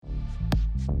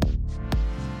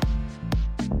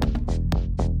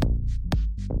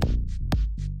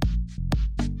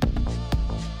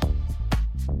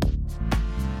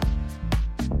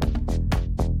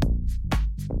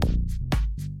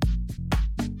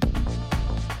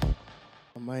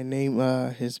My name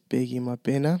is Biggie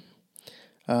Mapena.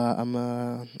 I'm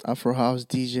a Afro House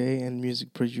DJ and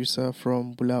music producer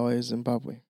from Bulawayo,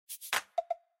 Zimbabwe.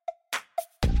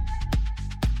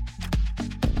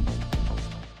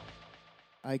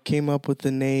 I came up with the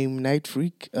name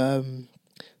Nitefreak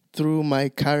through my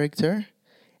character,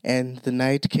 and the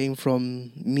night came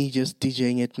from me just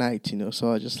DJing at night.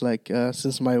 So I just like,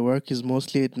 since my work is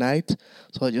mostly at night,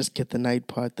 so I just get the night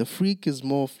part. The freak is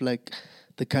more of like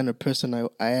the kind of person I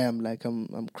am. Like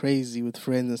I'm crazy with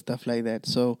friends and stuff like that.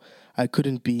 So I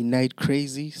couldn't be night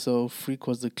crazy. So freak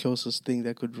was the closest thing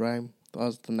that could rhyme. That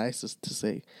was the nicest to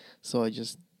say. So I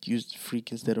just used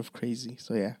freak instead of crazy.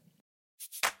 So yeah.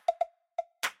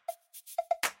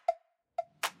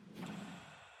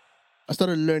 I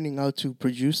started learning how to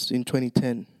produce in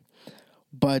 2010,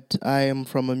 but I am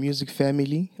from a music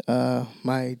family.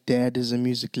 My dad is a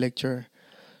music lecturer,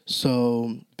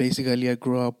 so basically I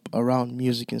grew up around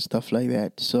music and stuff like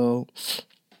that. So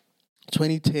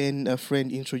 2010, a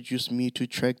friend introduced me to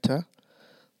Tractor,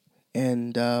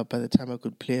 and by the time I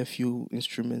could play a few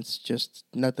instruments, just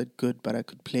not that good, but I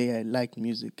could play. I liked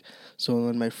music. So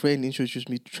when my friend introduced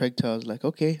me to Tractor, I was like,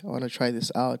 okay, I want to try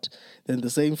this out. Then the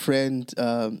same friend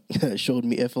showed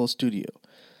me FL Studio.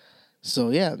 So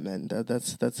yeah, man,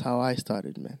 that's how I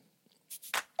started, man.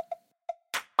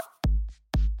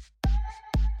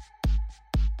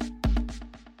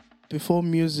 Before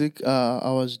music,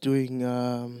 I was doing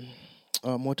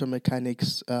motor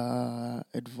mechanics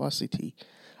at varsity.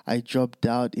 I dropped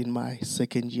out in my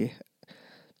second year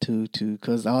to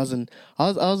because I wasn't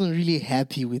really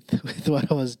happy with with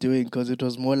what I was doing, because it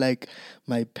was more like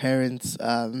my parents'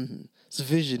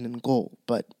 vision and goal,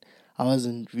 but I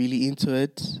wasn't really into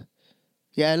it.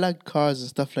 Yeah, I liked cars and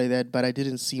stuff like that, but I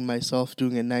didn't see myself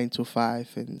doing a 9 to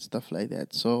 5 and stuff like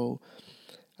that. So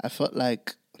I felt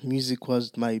like music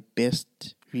was my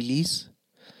best release.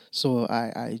 So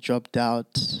I dropped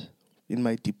out in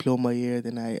my diploma year.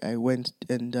 Then I went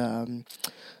and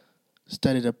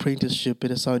started apprenticeship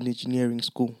at a sound engineering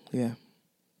school. Yeah.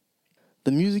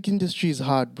 The music industry is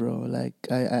hard, bro. Like,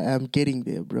 I'm getting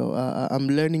there, bro. I'm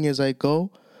learning as I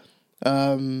go.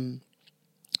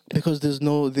 Because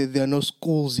there are no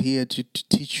schools here to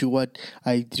teach you what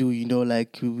I do,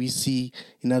 like we see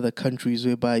in other countries,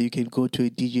 whereby you can go to a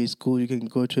DJ school, you can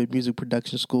go to a music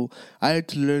production school. I had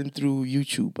to learn through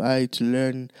YouTube. I had to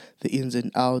learn the ins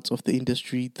and outs of the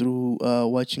industry through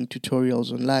watching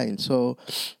tutorials online. So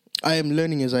I am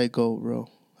learning as I go, bro.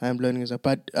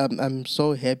 But I'm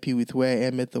so happy with where I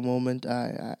am at the moment.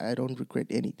 I don't regret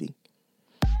anything.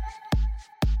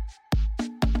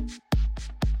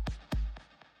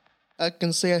 I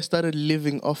can say I started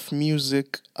living off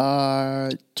music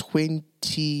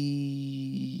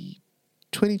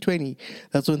 2020.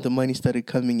 That's when the money started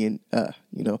coming in.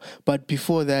 But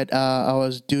before that, I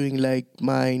was doing like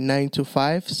my 9 to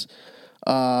 5s,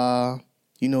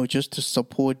 just to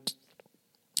support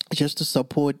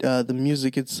the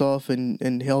music itself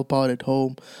and help out at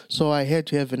home. So I had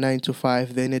to have a 9 to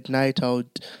 5. Then at night I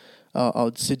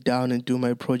would sit down and do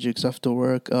my projects after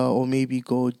work, or maybe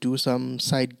go do some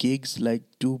side gigs, like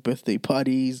do birthday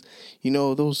parties,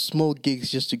 those small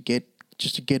gigs just to get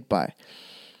by.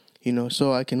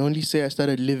 So I can only say I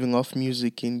started living off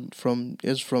music from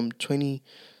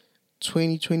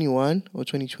 2021 or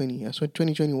 2020. Yeah, so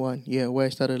 2021, yeah, where I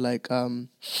started like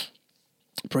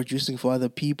producing for other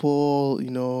people,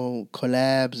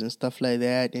 collabs and stuff like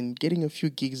that, and getting a few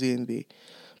gigs in there.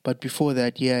 But before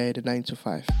that, yeah, I had a 9 to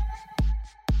 5.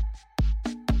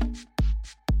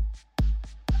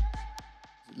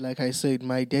 Like I said,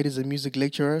 my dad is a music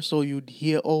lecturer, so you'd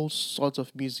hear all sorts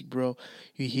of music, bro.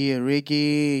 You hear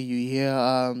reggae, you hear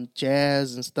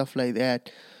jazz and stuff like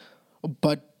that.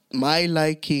 But my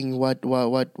liking, what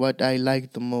I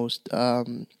liked the most,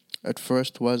 at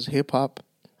first was hip hop.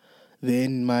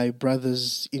 Then my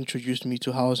brothers introduced me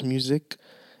to house music.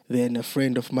 Then a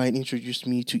friend of mine introduced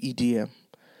me to EDM.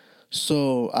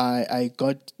 So I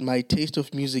got my taste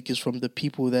of music is from the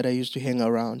people that I used to hang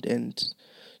around, and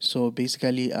so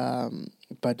basically,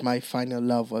 but my final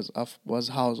love was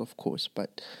house, of course.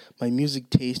 But my music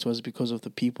taste was because of the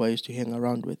people I used to hang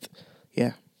around with.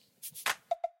 Yeah.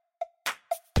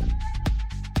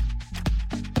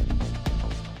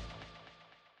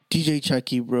 DJ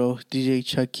Chucky, bro. DJ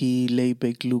Chucky,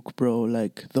 Layback Luke, bro.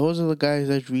 Like, those are the guys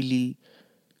that really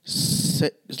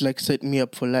set me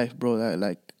up for life, bro.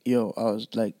 Like yo, I was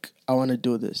like, I want to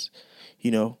do this,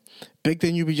 you know. Back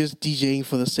then, you be just DJing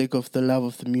for the sake of the love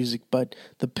of the music, but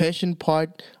the passion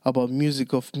part about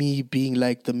music, of me being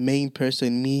like the main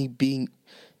person, me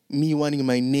wanting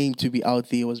my name to be out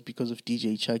there, was because of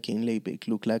DJ Chucky and Layback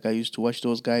Luke. Like, I used to watch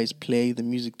those guys play the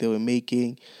music they were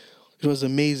making. It was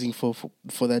amazing for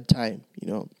that time, you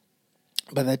know.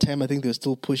 By that time, I think they were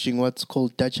still pushing what's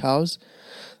called Dutch House.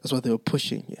 That's what they were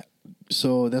pushing, yeah.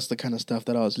 So that's the kind of stuff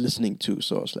that I was listening to.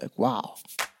 So I was like, wow.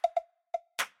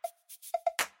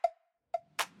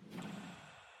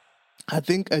 I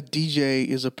think a DJ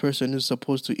is a person who's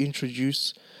supposed to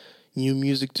introduce new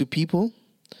music to people.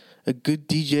 A good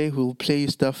DJ who will play you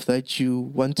stuff that you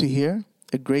want to hear.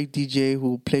 A great DJ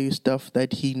who will play you stuff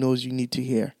that he knows you need to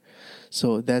hear.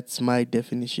 So that's my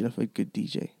definition of a good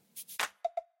DJ.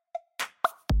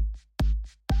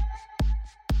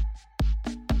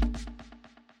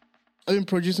 I've been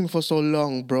producing for so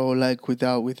long, bro, like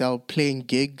without playing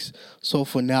gigs. So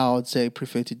for now, I'd say I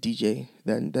prefer to DJ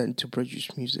than to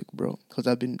produce music, bro. Because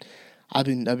I've been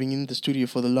in the studio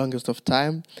for the longest of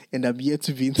time, and I'm yet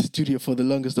to be in the studio for the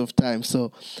longest of time.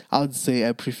 So I would say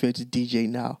I prefer to DJ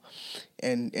now,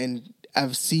 and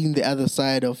I've seen the other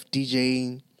side of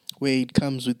DJing, where it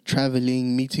comes with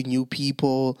traveling, meeting new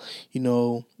people, you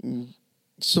know.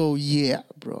 So yeah,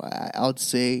 bro, I would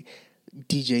say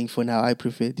DJing for now. I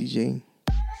prefer DJing.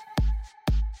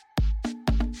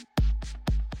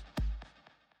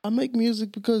 I make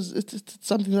music because it's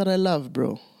something that I love,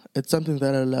 bro. It's something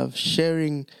that I love,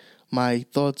 sharing my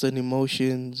thoughts and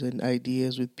emotions and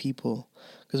ideas with people.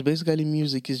 Because basically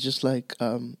music is just like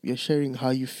you're sharing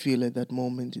how you feel at that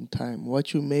moment in time.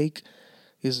 What you make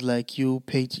is like you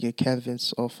painting a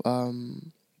canvas of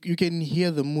you can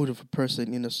hear the mood of a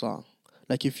person in a song.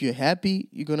 Like, if you're happy,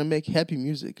 you're going to make happy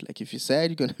music. Like, if you're sad,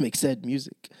 you're going to make sad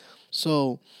music.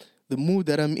 So the mood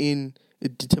that I'm in,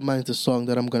 it determines the song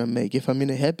that I'm going to make. If I'm in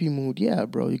a happy mood, yeah,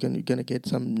 bro, you're gonna get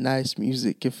some nice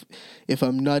music. If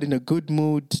I'm not in a good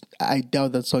mood, I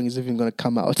doubt that song is even going to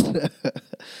come out.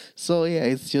 So, yeah,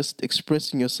 it's just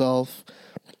expressing yourself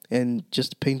and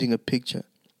just painting a picture.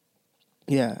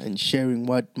 Yeah, and sharing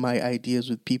what my ideas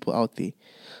with people out there.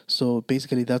 So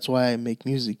basically, that's why I make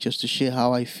music, just to share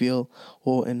how I feel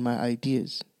and my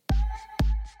ideas.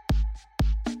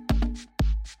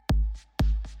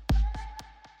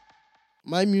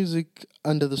 My music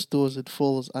under the stores, it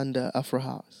falls under Afro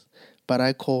House, but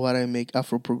I call what I make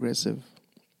Afro Progressive.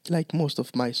 Like most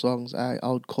of my songs, I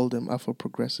would call them Afro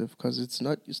Progressive, because it's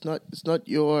not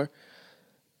your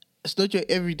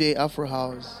everyday Afro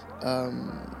house,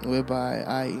 whereby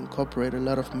I incorporate a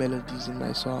lot of melodies in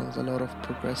my songs, a lot of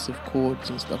progressive chords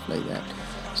and stuff like that.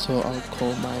 So I would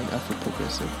call mine Afro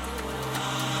Progressive.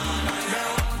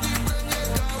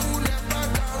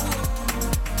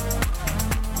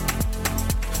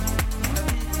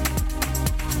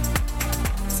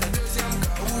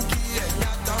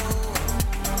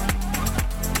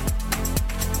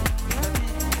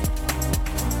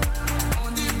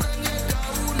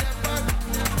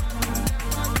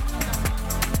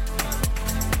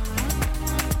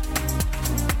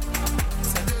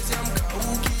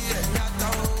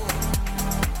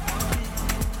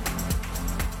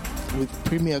 With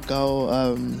Premier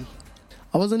Gao,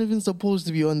 I wasn't even supposed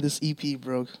to be on this EP,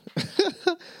 bro.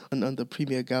 on the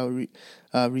Premier Gao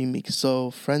remix.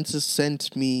 So Francis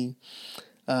sent me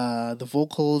the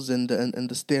vocals and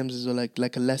the stems. Were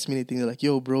like a last minute thing. They're like,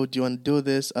 "Yo, bro, do you want to do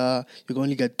this? You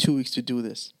only got 2 weeks to do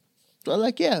this." So I'm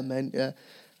like, "Yeah, man. Yeah,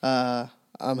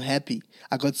 I'm happy."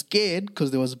 I got scared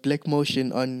because there was black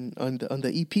motion on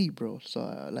the EP, bro. So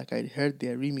I heard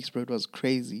their remix, bro. It was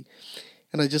crazy.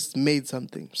 And I just made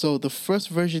something. So the first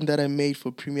version that I made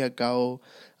for Premier Gao,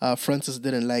 Francis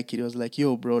didn't like it. He was like,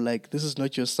 "Yo, bro, like, this is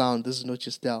not your sound. This is not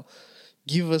your style.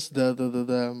 Give us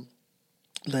the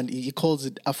then he calls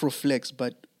it Afroflex,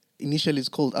 but initially it's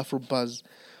called Afro Buzz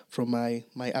from my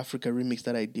Africa remix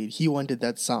that I did. He wanted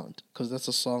that sound because that's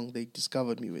a song they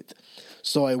discovered me with.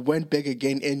 So I went back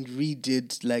again and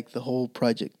redid like the whole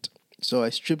project. So I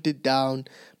stripped it down,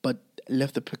 but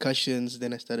left the percussions.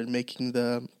 Then I started making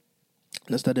the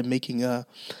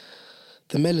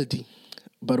melody.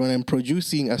 But when I'm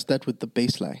producing, I start with the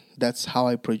bass line. That's how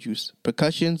I produce.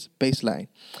 Percussions, bass line.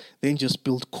 Then just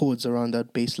build chords around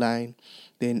that bass line.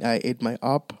 Then I add my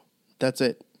up. That's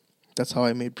it. That's how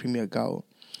I made Premier Gao.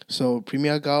 So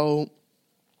Premier Gao,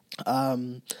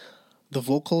 the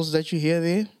vocals that you hear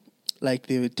there, like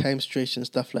they were time stretched and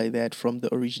stuff like that from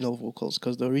the original vocals,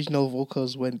 because the original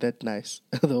vocals weren't that nice.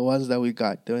 The ones that we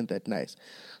got, they weren't that nice.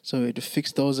 So we had to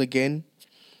fix those again.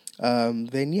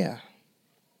 Then yeah.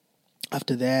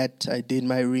 After that, I did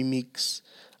my remix.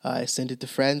 I sent it to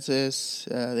Francis.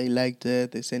 They liked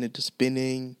it. They sent it to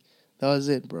Spinning. That was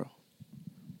it, bro.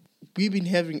 We've been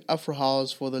having Afro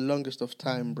House for the longest of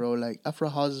time, bro. Like, Afro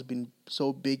House has been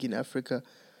so big in Africa.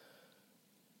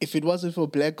 If it wasn't for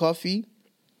Black Coffee,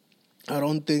 I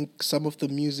don't think some of the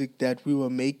music that we were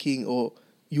making or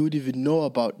you would even know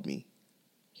about me,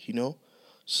 you know?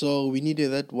 So we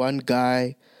needed that one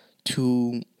guy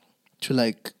to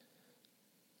like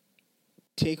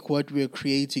take what we're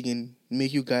creating and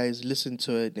make you guys listen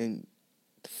to it. And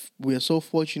we're so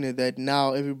fortunate that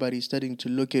now everybody's starting to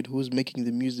look at who's making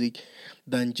the music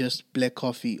than just Black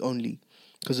Coffee only.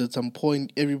 Because at some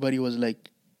point, everybody was like,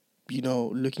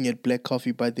 looking at Black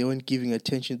Coffee, but they weren't giving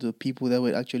attention to the people that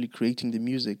were actually creating the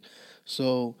music.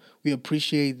 So we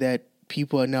appreciate that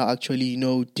people are now actually,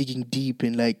 digging deep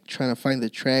and like trying to find the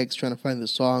tracks, trying to find the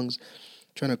songs,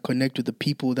 trying to connect with the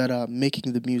people that are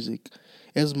making the music.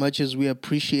 As much as we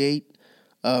appreciate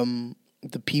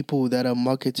the people that are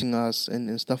marketing us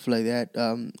and stuff like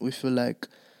that, we feel like,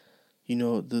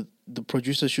 the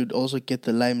producer should also get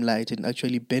the limelight and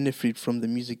actually benefit from the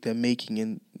music they're making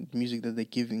and music that they're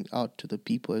giving out to the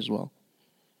people as well.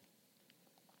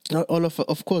 Not all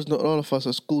of course, not all of us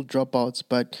are school dropouts,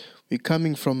 but we're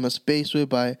coming from a space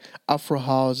whereby Afro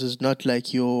house is not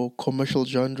like your commercial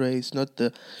genre. It's not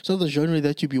the genre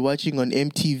that you be watching on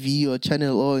MTV or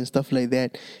Channel O and stuff like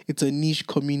that. It's a niche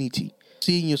community.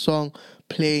 Seeing your song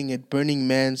playing at Burning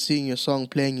Man, seeing your song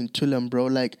playing in Tulum, bro,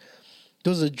 like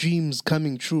those are dreams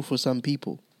coming true for some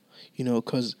people,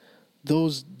 because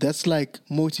that's like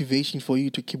motivation for you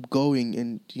to keep going,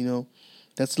 and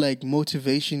that's like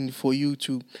motivation for you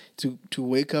to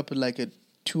wake up like at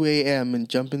 2 a.m. and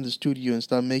jump in the studio and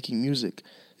start making music.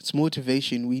 It's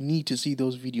motivation. We need to see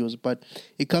those videos, but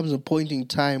it comes a point in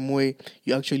time where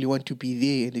you actually want to be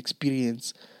there and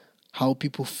experience how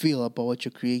people feel about what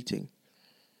you're creating.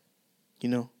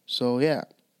 So yeah.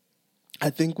 I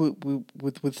think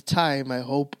with time, I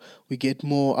hope we get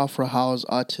more Afro house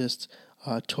artists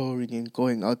touring and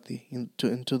going out there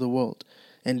into the world,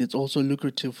 and it's also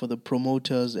lucrative for the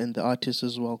promoters and the artists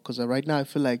as well. Because right now, I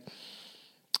feel like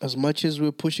as much as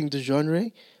we're pushing the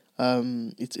genre,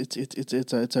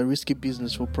 it's a risky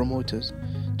business for promoters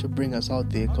to bring us out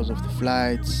there because of the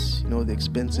flights, the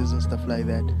expenses and stuff like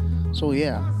that. So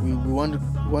yeah, we want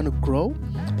to grow,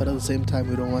 but at the same time,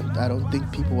 I don't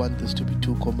think people want this to be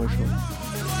too commercial.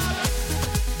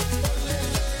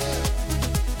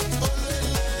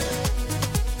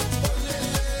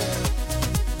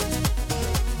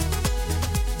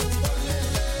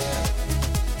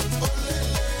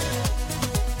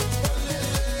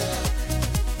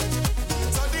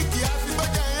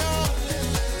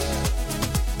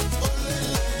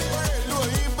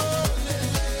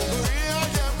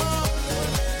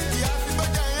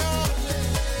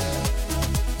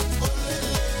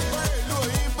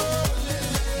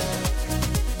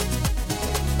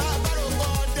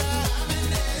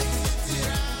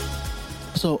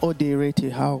 So,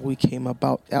 Oderete, how we came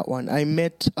about that one. I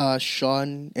met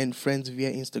Sean and friends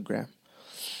via Instagram.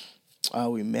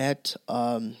 We met.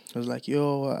 I was like,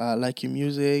 yo, I like your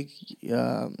music.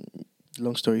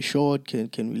 Long story short, can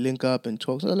we link up and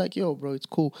talk? So I was like, yo, bro, it's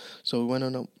cool. So we went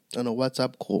on a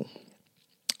WhatsApp call.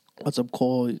 WhatsApp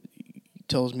call. He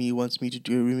tells me he wants me to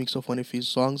do a remix of one of his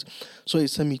songs. So he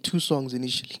sent me 2 songs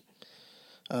initially.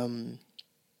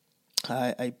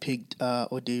 I picked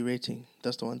Ode Rating.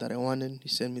 That's the one that I wanted. He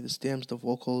sent me the stems, the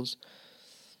vocals.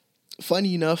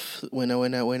 Funny enough, when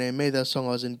I made that song,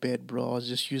 I was in bed, bro. I was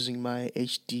just using my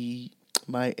HD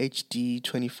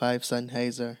 25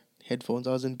 Sennheiser headphones.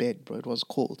 I was in bed, bro. It was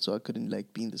cold, so I couldn't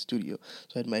be in the studio.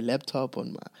 So I had my laptop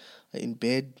in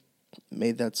bed,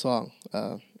 made that song.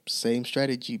 Same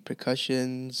strategy,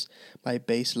 percussions, my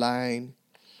bass line,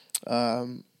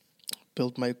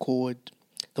 built my chord.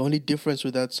 The only difference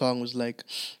with that song was the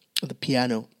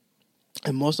piano.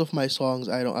 And most of my songs,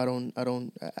 I don't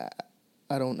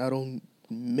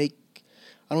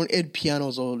add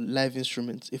pianos or live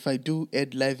instruments. If I do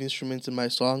add live instruments in my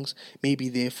songs, maybe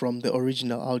they're from the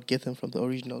original. I would get them from the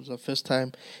original. It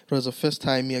was the first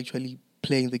time me actually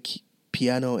playing the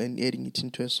piano and adding it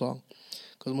into a song.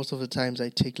 Because most of the times I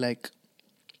take the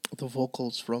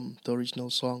vocals from the original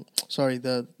song. Sorry,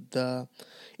 the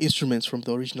instruments from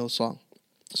the original song.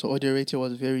 So Oderator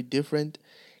was very different,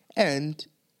 and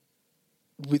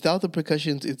without the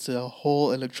percussions, it's a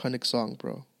whole electronic song,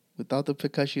 bro. Without the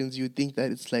percussions, you think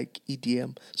that it's like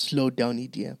EDM, slowed down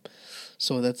EDM.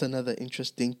 So that's another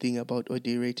interesting thing about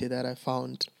Oderator that I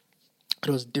found. It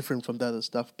was different from the other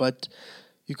stuff, but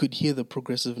you could hear the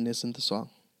progressiveness in the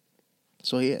song.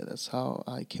 So yeah, that's how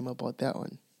I came about that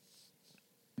one.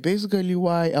 Basically,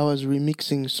 why I was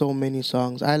remixing so many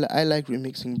songs. I like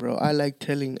remixing, bro. I like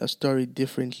telling a story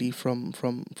differently from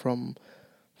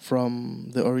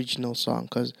the original song.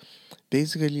 Cause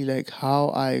basically, like how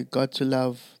I got to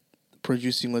love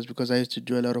producing was because I used to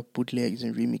do a lot of bootlegs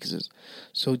and remixes.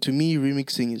 So to me,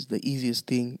 remixing is the easiest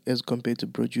thing as compared to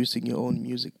producing your own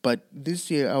music. But this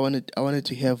year, I wanted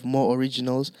to have more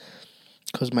originals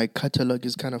because my catalog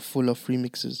is kind of full of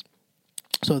remixes.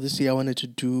 So this year I wanted to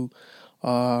do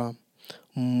uh,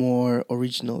 more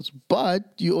originals.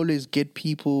 But you always get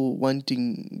people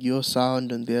wanting your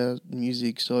sound and their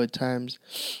music. So at times,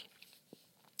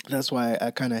 that's why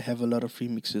I kind of have a lot of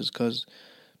remixes because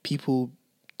people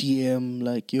DM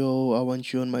like, "Yo, I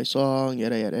want you on my song,"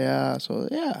 yada yada yada. So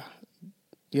yeah,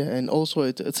 yeah, and also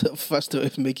it's a faster way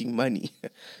of making money.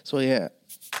 So yeah.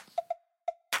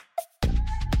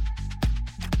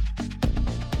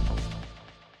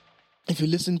 If you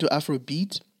listen to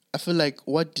Afrobeat, I feel like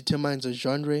what determines a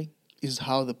genre is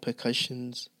how the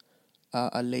percussions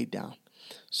are laid down.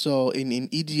 So in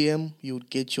EDM, you would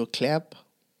get your clap,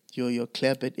 your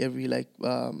clap at every like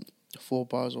 4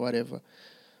 bars or whatever.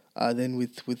 Then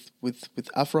with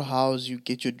Afro House, you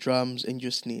get your drums and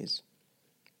your snares.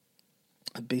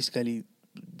 Basically,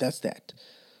 that's that.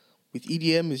 With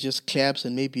EDM, it's just claps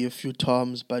and maybe a few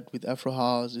toms, but with Afro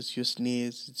House, it's your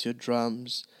snares, it's your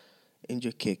drums, and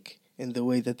your kick, and the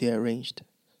way that they're arranged.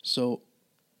 So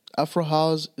Afro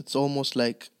House, it's almost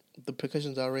like the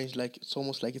percussions are arranged like it's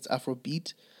almost like it's Afro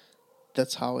beat.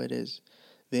 That's how it is.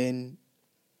 Then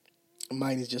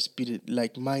mine is just beat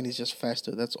like mine is just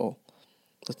faster. That's all.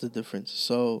 That's the difference.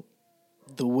 So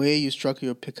the way you structure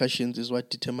your percussions is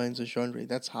what determines the genre.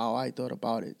 That's how I thought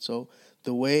about it. So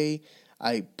the way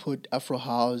I put Afro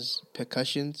house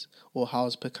percussions or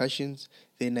house percussions,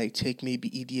 then I take maybe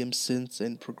EDM synths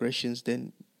and progressions,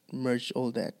 then merge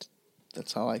all that.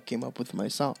 That's how I came up with my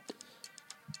sound.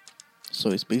 So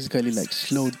it's basically like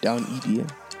slowed down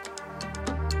EDM.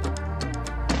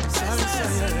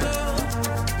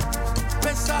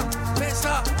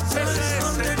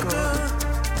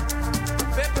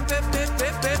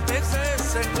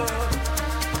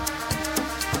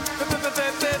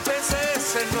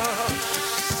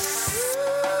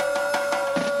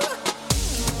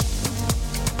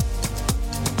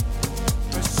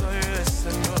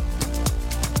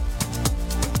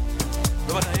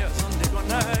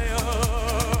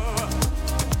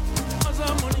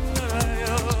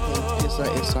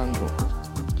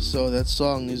 So that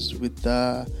song is with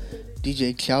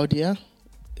DJ Claudia,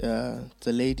 the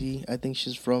lady. I think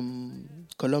she's from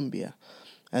Colombia,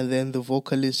 and then the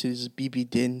vocalist is BB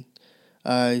Din.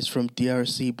 He's from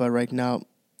DRC, but right now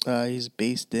he's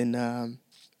based in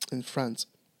France.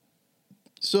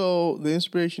 So the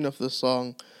inspiration of the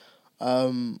song,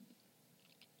 the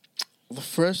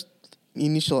first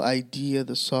initial idea,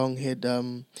 the song had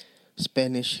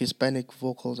Hispanic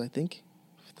vocals, I think.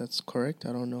 If that's correct,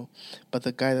 I don't know. But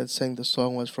the guy that sang the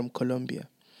song was from Colombia.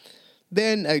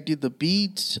 Then I did the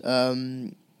beat.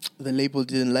 The label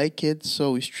didn't like it,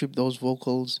 so we stripped those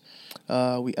vocals.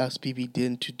 We asked BB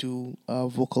Din to do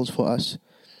vocals for us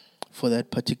for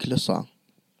that particular song.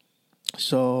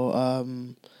 So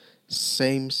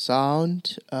same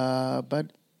sound,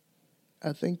 but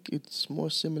I think it's more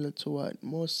similar to what?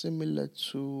 More similar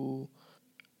to.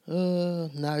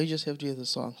 Now you just have to hear the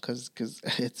song because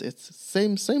it's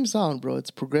same sound, bro.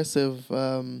 It's progressive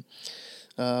with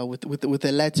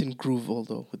a Latin groove,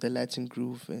 although with the Latin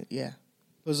groove, yeah.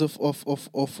 Because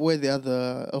of where the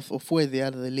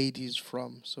other lady is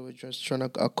from, so we're just trying to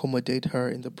accommodate her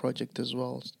in the project as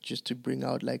well, just to bring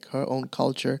out like her own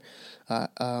culture.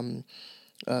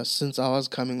 Since I was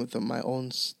coming with my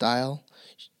own style,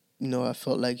 I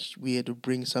felt like we had to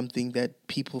bring something that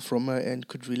people from her end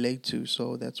could relate to.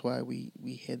 So that's why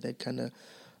we had that kind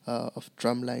of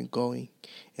drum line going,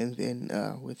 and then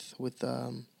with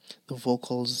the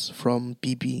vocals from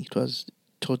BB, it was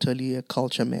totally a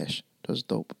culture mash. It was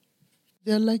dope.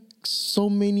 There are like so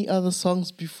many other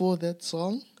songs before that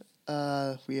song.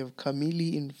 We have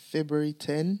Camille in February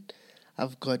 10.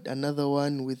 I've got another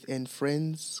one with N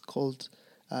Friends called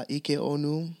Ike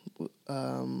Onu.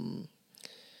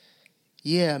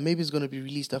 Yeah, maybe it's going to be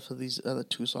released after these other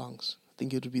two songs. I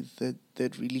think it will be the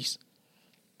third release.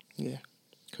 Yeah,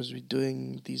 because we're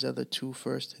doing these other two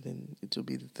first, and then it will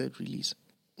be the third release.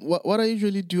 What I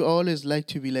usually do, I always like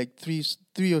to be like three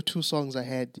or two songs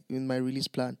ahead in my release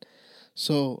plan.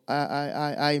 So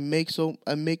I make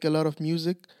a lot of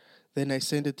music, Then I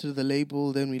send it to the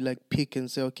label. Then we like pick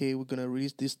and say, okay, we're gonna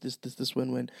release this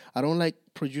when. I don't like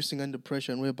producing under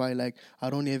pressure, and whereby like I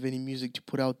don't have any music to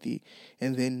put out there,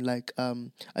 and then like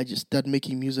I just start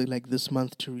making music like this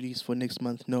month to release for next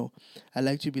month. No, I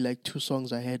like to be like 2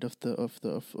 songs ahead of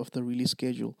the release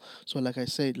schedule. So like I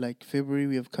said, like February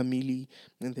we have Kamili,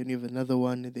 and then we have another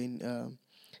one,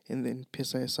 and then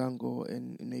Pesa Sango,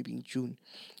 and maybe in June.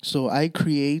 So I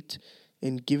create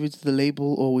and give it to the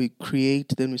label, or we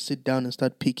create, then we sit down and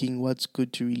start picking what's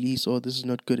good to release, or this is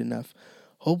not good enough.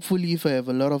 Hopefully, if I have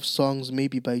a lot of songs,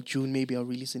 maybe by June, maybe I'll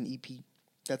release an EP.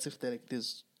 That's if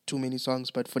there's too many songs.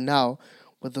 But for now,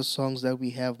 with the songs that we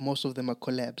have, most of them are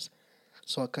collabs.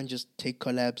 So I can't just take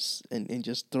collabs and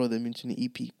just throw them into an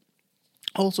EP.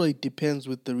 Also, it depends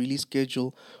with the release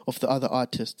schedule of the other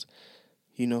artists,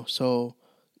 so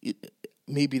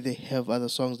maybe they have other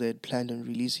songs they had planned on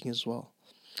releasing as well.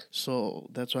 So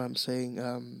that's why I'm saying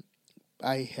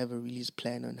I have a release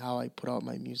plan on how I put out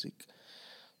my music.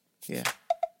 Yeah.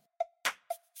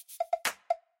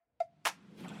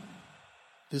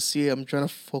 This year I'm trying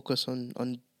to focus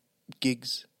on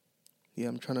gigs. Yeah,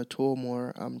 I'm trying to tour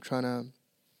more. I'm trying to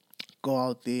go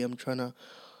out there. I'm trying to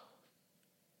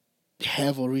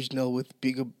have original with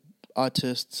bigger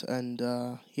artists, and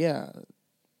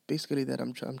basically that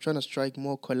I'm trying to strike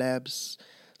more collabs,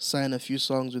 sign a few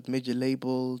songs with major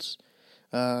labels,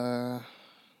 get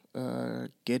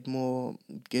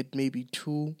maybe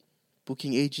 2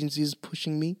 booking agencies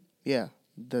pushing me. Yeah,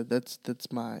 that's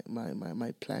my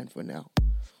plan for now.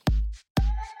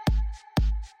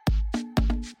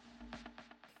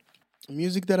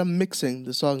 Music that I'm mixing,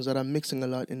 the songs that I'm mixing a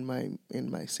lot in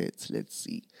my sets. Let's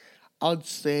see. I'd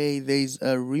say there's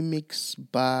a remix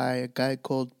by a guy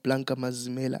called Blanca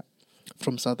Mazimela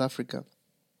from South Africa.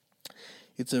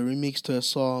 It's a remix to a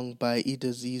song by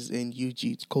Idaziz and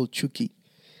Yuji. It's called Chuki.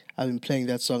 I've been playing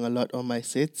that song a lot on my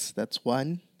sets. That's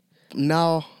one.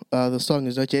 Now, the song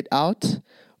is not yet out,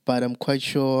 but I'm quite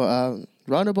sure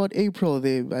around about April,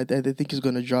 I think he's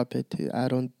going to drop it. I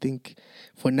don't think,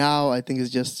 for now, I think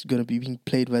it's just going to be being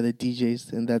played by the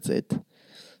DJs, and that's it.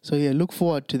 So yeah, look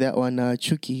forward to that one,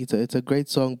 Chuki. It's a great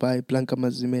song by Blanca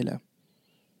Mazimela.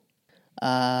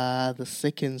 The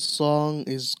second song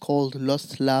is called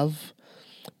Lost Love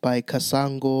by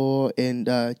Kasango and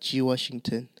G.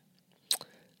 Washington.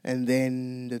 And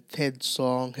then the third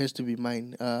song has to be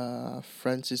mine,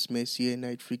 Francis Messier,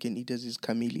 Nitefreak, and Idaziz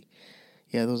Kamili.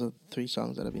 Yeah, those are 3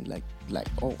 songs that have been like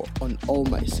on all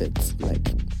my sets. Like,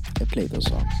 I play those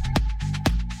songs.